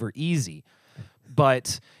yoke is over easy.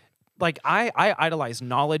 But, like, I idolize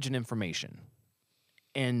knowledge and information.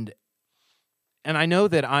 And I know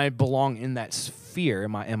that I belong in that sphere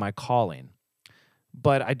in my calling.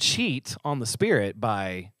 But I cheat on the Spirit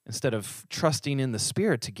by, instead of trusting in the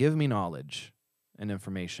Spirit to give me knowledge and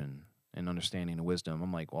information and understanding and wisdom,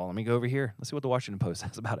 I'm like, well, let me go over here. Let's see what the Washington Post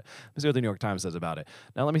says about it. Let's see what the New York Times says about it.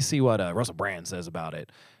 Now let me see what Russell Brand says about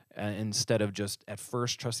it, instead of just at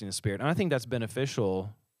first trusting the Spirit. And I think that's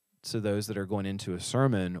beneficial to those that are going into a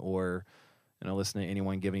sermon or listening to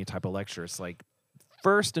anyone give any type of lecture. It's like,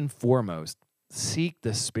 first and foremost, seek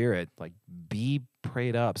the Spirit, like be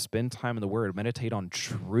prayed up, spend time in the Word, meditate on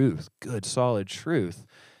truth, good, solid truth.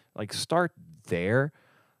 Like start there.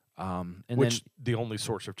 Which the only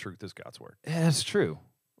source of truth is God's Word. Yeah, that's true.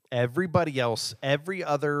 Everybody else, every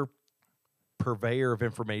other purveyor of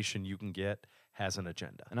information you can get has an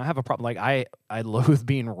agenda. And I have a problem. Like I loathe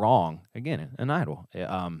being wrong. Again, an idol.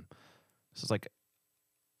 So it's like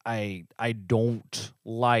I don't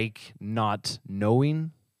like not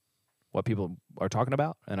knowing what people are talking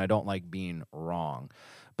about, and I don't like being wrong.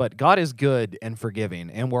 But God is good and forgiving,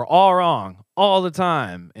 and we're all wrong all the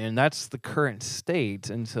time, and that's the current state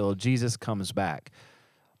until Jesus comes back.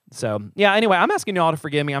 So, yeah, anyway, I'm asking you all to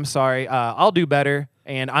forgive me. I'm sorry. I'll do better,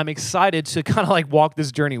 and I'm excited to kind of like walk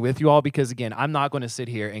this journey with you all because, again, I'm not going to sit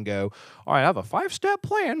here and go, all right, I have a 5-step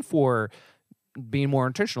plan for being more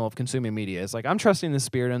intentional of consuming media. It's like I'm trusting the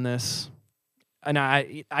Spirit in this. And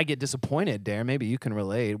I get disappointed, Darren. Maybe you can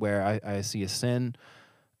relate, where I see a sin,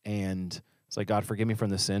 and it's like, God, forgive me from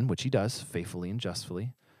the sin, which he does faithfully and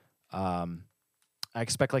justly. I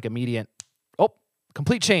expect like immediate,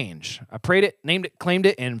 complete change. I prayed it, named it, claimed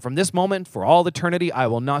it, and from this moment, for all eternity, I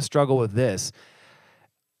will not struggle with this.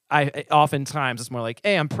 Oftentimes, it's more like,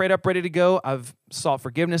 hey, I'm prayed up, ready to go. I've sought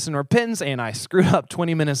forgiveness and repentance, and I screwed up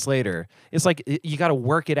 20 minutes later. It's like you got to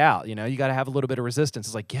work it out. You got to have a little bit of resistance.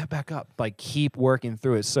 It's like, get back up, like keep working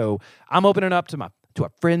through it. So I'm opening up to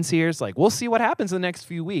our friends here. It's like, we'll see what happens in the next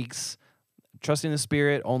few weeks. Trusting the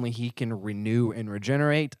Spirit, only he can renew and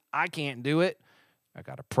regenerate. I can't do it. I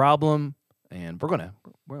got a problem, and we're gonna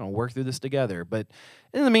work through this together. But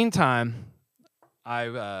in the meantime,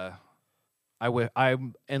 I'm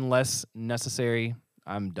unless necessary,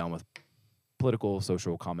 I'm done with political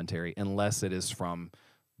social commentary unless it is from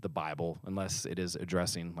the Bible, unless it is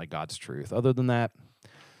addressing like God's truth. Other than that,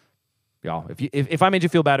 y'all, if I made you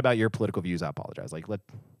feel bad about your political views, I apologize. Like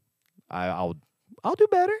I'll do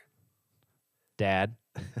better, Dad.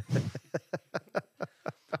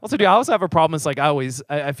 Also, dude, I also have a problem. It's like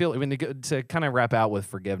I feel when to kind of wrap out with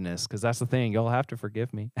forgiveness, because that's the thing. Y'all have to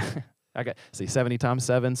forgive me. I got 70 times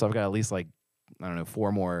 7, so I've got at least like, I don't know,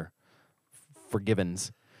 4 more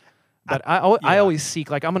forgivens. But I always seek,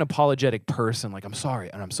 like, I'm an apologetic person. Like, I'm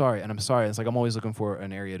sorry, and I'm sorry, and I'm sorry. It's like I'm always looking for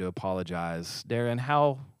an area to apologize. Darren,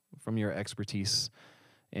 how, from your expertise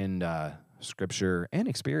in Scripture and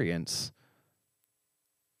experience,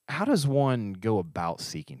 how does one go about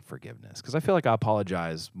seeking forgiveness? Because I feel like I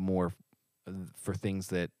apologize more for things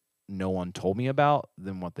that no one told me about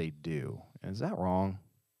than what they do. Is that wrong?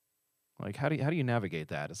 Like, how do you navigate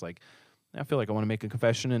that? It's like, I feel like I want to make a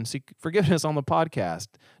confession and seek forgiveness on the podcast.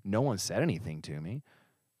 No one said anything to me,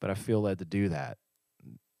 but I feel led to do that.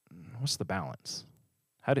 What's the balance?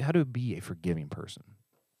 How to be a forgiving person?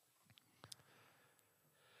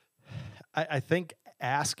 I think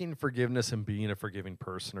asking forgiveness and being a forgiving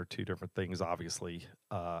person are two different things, obviously.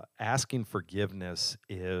 Asking forgiveness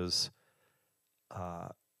is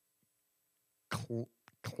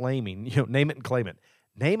claiming, name it and claim it.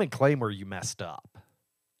 Name and claim where you messed up.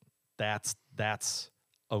 That's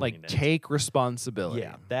owning like it. Take responsibility.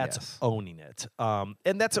 Yeah, that's owning it.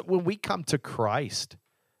 And that's when we come to Christ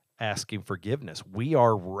asking forgiveness, we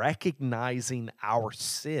are recognizing our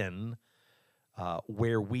sin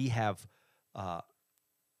where we have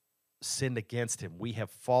sinned against him. We have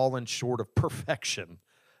fallen short of perfection,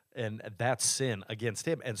 and that's sin against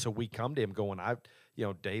him. And so we come to him going,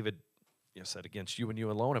 David said, against you and you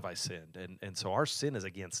alone have I sinned. And so our sin is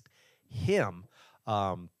against him.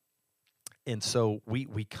 And so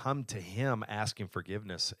we come to him asking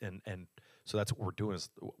forgiveness. And so that's what we're doing is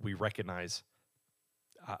we recognize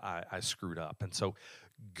I screwed up. And so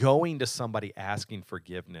going to somebody asking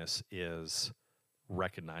forgiveness is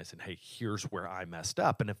recognizing, hey, here's where I messed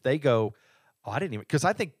up. And if they go, oh, I didn't even, because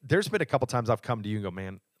I think there's been a couple times I've come to you and go,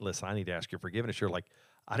 man, listen, I need to ask your forgiveness. You're like,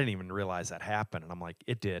 I didn't even realize that happened. And I'm like,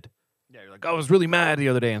 it did. Yeah, you're like, I was really mad the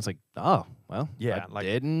other day. And it's like, oh, well, yeah, I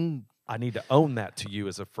didn't. I need to own that to you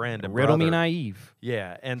as a friend and riddle brother. Me naive.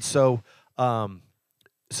 Yeah. And so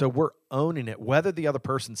so we're owning it. Whether the other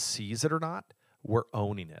person sees it or not, we're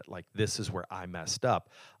owning it. Like, this is where I messed up.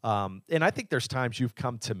 And I think there's times you've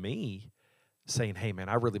come to me saying, hey, man,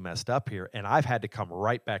 I really messed up here. And I've had to come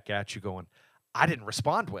right back at you going, I didn't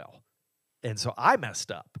respond well. And so I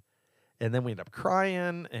messed up. And then we end up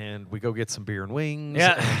crying, and we go get some beer and wings.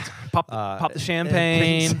 Yeah, and, pop the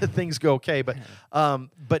champagne. Things go okay.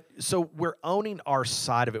 But so we're owning our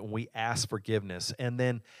side of it when we ask forgiveness. And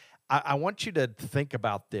then I want you to think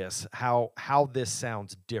about this, how this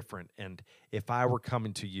sounds different. And if I were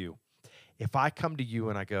coming to you, if I come to you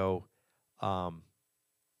and I go,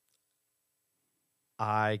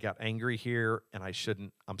 I got angry here and I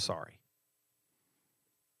shouldn't, I'm sorry.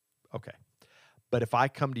 Okay. But if I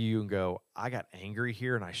come to you and go, I got angry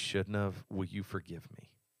here and I shouldn't have, will you forgive me?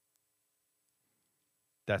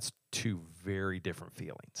 That's two very different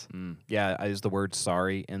feelings. Yeah, is the word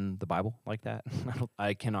sorry in the Bible like that?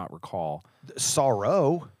 I cannot recall.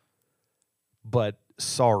 Sorrow, but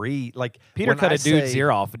sorry. Like Peter cut a dude's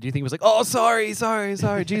ear off. Do you think he was like, oh, sorry,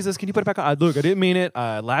 Jesus, can you put it back on? Look, I didn't mean it.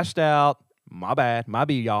 I lashed out. My bad. My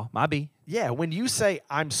B, y'all. My B. Yeah, when you say,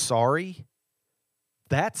 I'm sorry,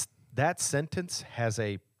 that sentence has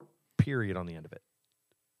a period on the end of it.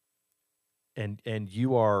 And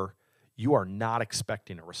you are not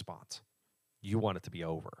expecting a response. You want it to be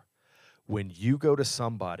over. When you go to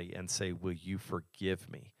somebody and say, will you forgive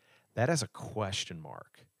me? That has a question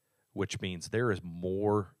mark, which means there is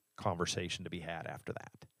more conversation to be had after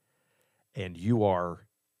that. And you are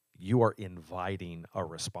inviting a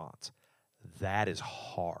response. That is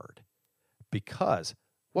hard, because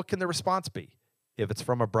what can the response be? If it's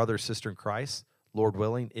from a brother or sister in Christ, Lord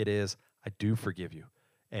willing, it is, I do forgive you.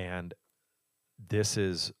 And this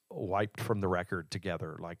is wiped from the record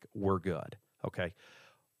together, like we're good, okay?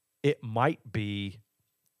 It might be,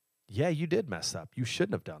 yeah, you did mess up. You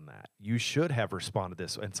shouldn't have done that. You should have responded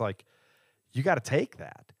this way. And it's like, you got to take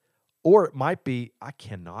that. Or it might be, I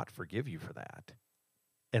cannot forgive you for that.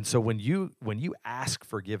 And so when you ask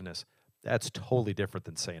forgiveness, that's totally different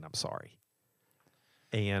than saying I'm sorry.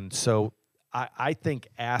 And so I think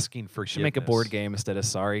asking forgiveness. Should make a board game instead of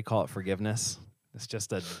sorry, call it forgiveness. It's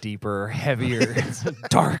just a deeper, heavier,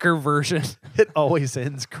 darker version. It always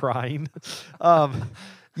ends crying.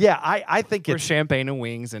 Yeah, I think Or it's champagne and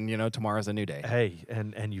wings, and tomorrow's a new day. hey,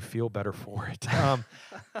 and you feel better for it.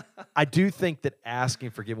 I do think that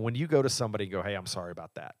asking forgiveness, when you go to somebody and go, "Hey, I'm sorry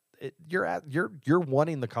about that," you're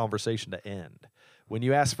wanting the conversation to end. When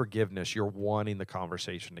you ask forgiveness, you're wanting the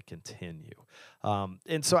conversation to continue.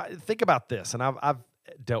 And so think about this, and I've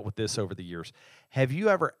dealt with this over the years. Have you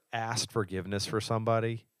ever asked forgiveness for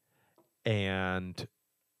somebody,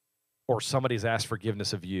 or somebody's asked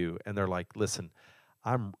forgiveness of you, and they're like, "Listen,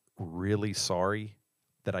 I'm really sorry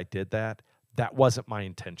that I did that. That wasn't my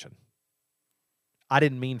intention. I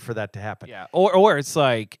didn't mean for that to happen." Yeah. Or it's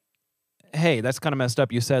like, hey, that's kind of messed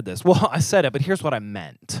up. You said this. Well, I said it, but here's what I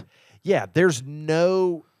meant. Yeah, there's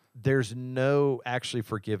no actually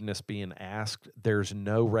forgiveness being asked. There's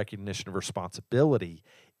no recognition of responsibility.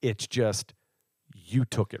 It's just you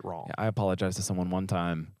took it wrong. Yeah, I apologized to someone one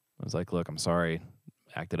time. I was like, look, I'm sorry.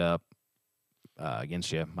 Acted up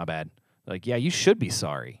against you. My bad. Like, yeah, you should be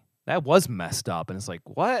sorry. That was messed up. And it's like,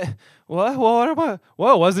 what? What am I?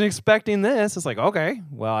 Well, I wasn't expecting this. It's like, okay,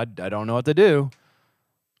 well, I don't know what to do.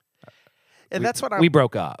 And that's what we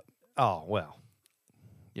broke up. Oh, well.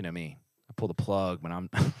 You know me. I pull the plug when I'm.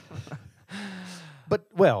 But,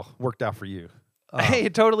 well, worked out for you. Hey,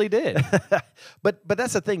 it totally did. But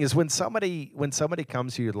that's the thing is when somebody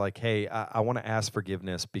comes to you like, hey, I want to ask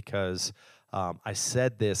forgiveness because I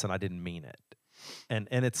said this and I didn't mean it, and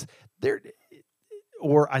it's there,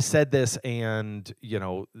 or I said this and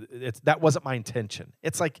that wasn't my intention.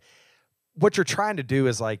 It's like what you're trying to do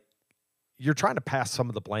is like you're trying to pass some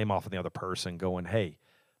of the blame off on the other person, going, hey,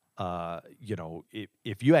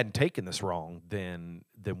 if you hadn't taken this wrong, then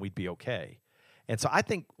we'd be okay. And so I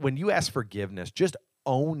think when you ask forgiveness, just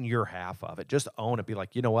own your half of it. Just own it. Be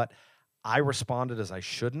like, you know what? I responded as I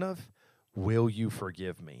shouldn't have. Will you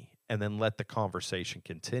forgive me? And then let the conversation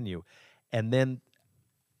continue. And then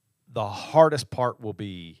the hardest part will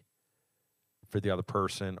be for the other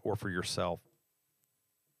person or for yourself,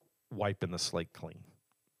 wiping the slate clean.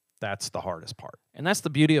 That's the hardest part. And that's the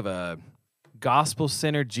beauty of a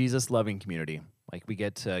gospel-centered, Jesus-loving community. Like, we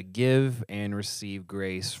get to give and receive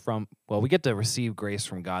grace we get to receive grace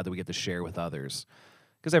from God that we get to share with others.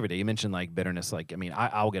 Because every day, you mentioned, like, bitterness. Like, I mean,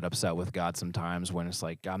 I'll get upset with God sometimes when it's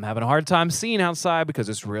like, I'm having a hard time seeing outside because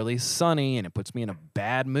it's really sunny and it puts me in a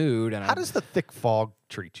bad mood. And how does the thick fog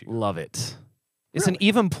treat you? Love it. It's an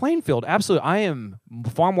even playing field. Absolutely. I am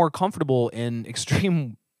far more comfortable in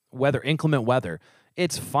extreme weather, inclement weather.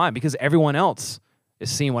 It's fine because everyone else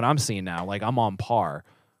is seeing what I'm seeing now. Like, I'm on par.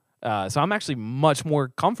 So I'm actually much more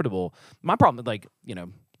comfortable. My problem, like,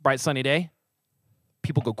 bright sunny day,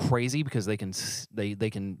 people go crazy because they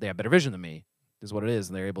have better vision than me, is what it is,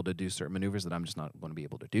 and they're able to do certain maneuvers that I'm just not going to be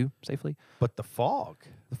able to do safely. But the fog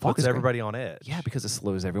puts is everybody on edge. Yeah, because it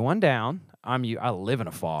slows everyone down. I live in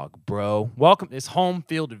a fog, bro. Welcome. It's home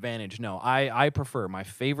field advantage. No, I prefer my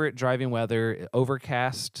favorite driving weather,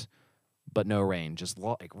 overcast, but no rain. Just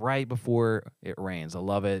like right before it rains. I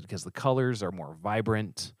love it because the colors are more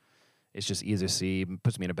vibrant. It's just easier to see.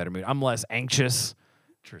 Puts me in a better mood. I'm less anxious.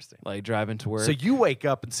 Interesting. Like driving to work. So you wake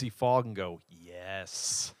up and see fog and go,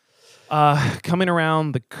 yes. Coming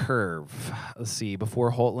around the curve. Let's see.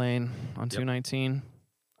 Before Holt Lane on 219,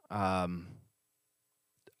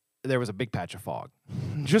 there was a big patch of fog.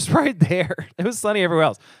 Just right there. It was sunny everywhere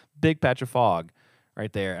else. Big patch of fog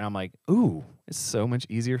right there. And I'm like, ooh, it's so much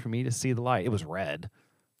easier for me to see the light. It was red.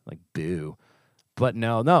 Like, boo. But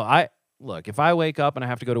no. Look, if I wake up and I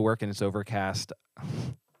have to go to work and it's overcast,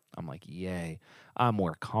 I'm like, yay. I'm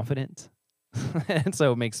more confident. And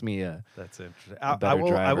so it makes me that's interesting. a better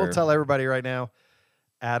driver. I will tell everybody right now,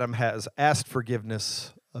 Adam has asked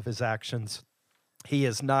forgiveness of his actions. He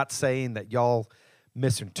is not saying that y'all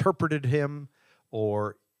misinterpreted him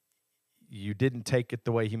or you didn't take it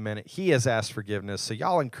the way he meant it. He has asked forgiveness. So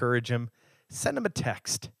y'all encourage him. Send him a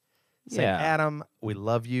text. Say, Adam, we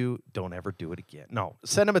love you. Don't ever do it again. No,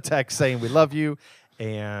 send him a text saying we love you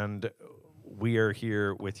and we are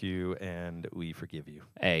here with you and we forgive you.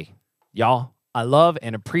 Hey, y'all, I love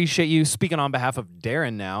and appreciate you. Speaking on behalf of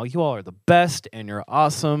Darren now, you all are the best and you're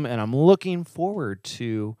awesome. And I'm looking forward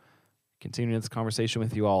to continuing this conversation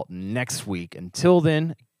with you all next week. Until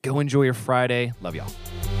then, go enjoy your Friday. Love y'all.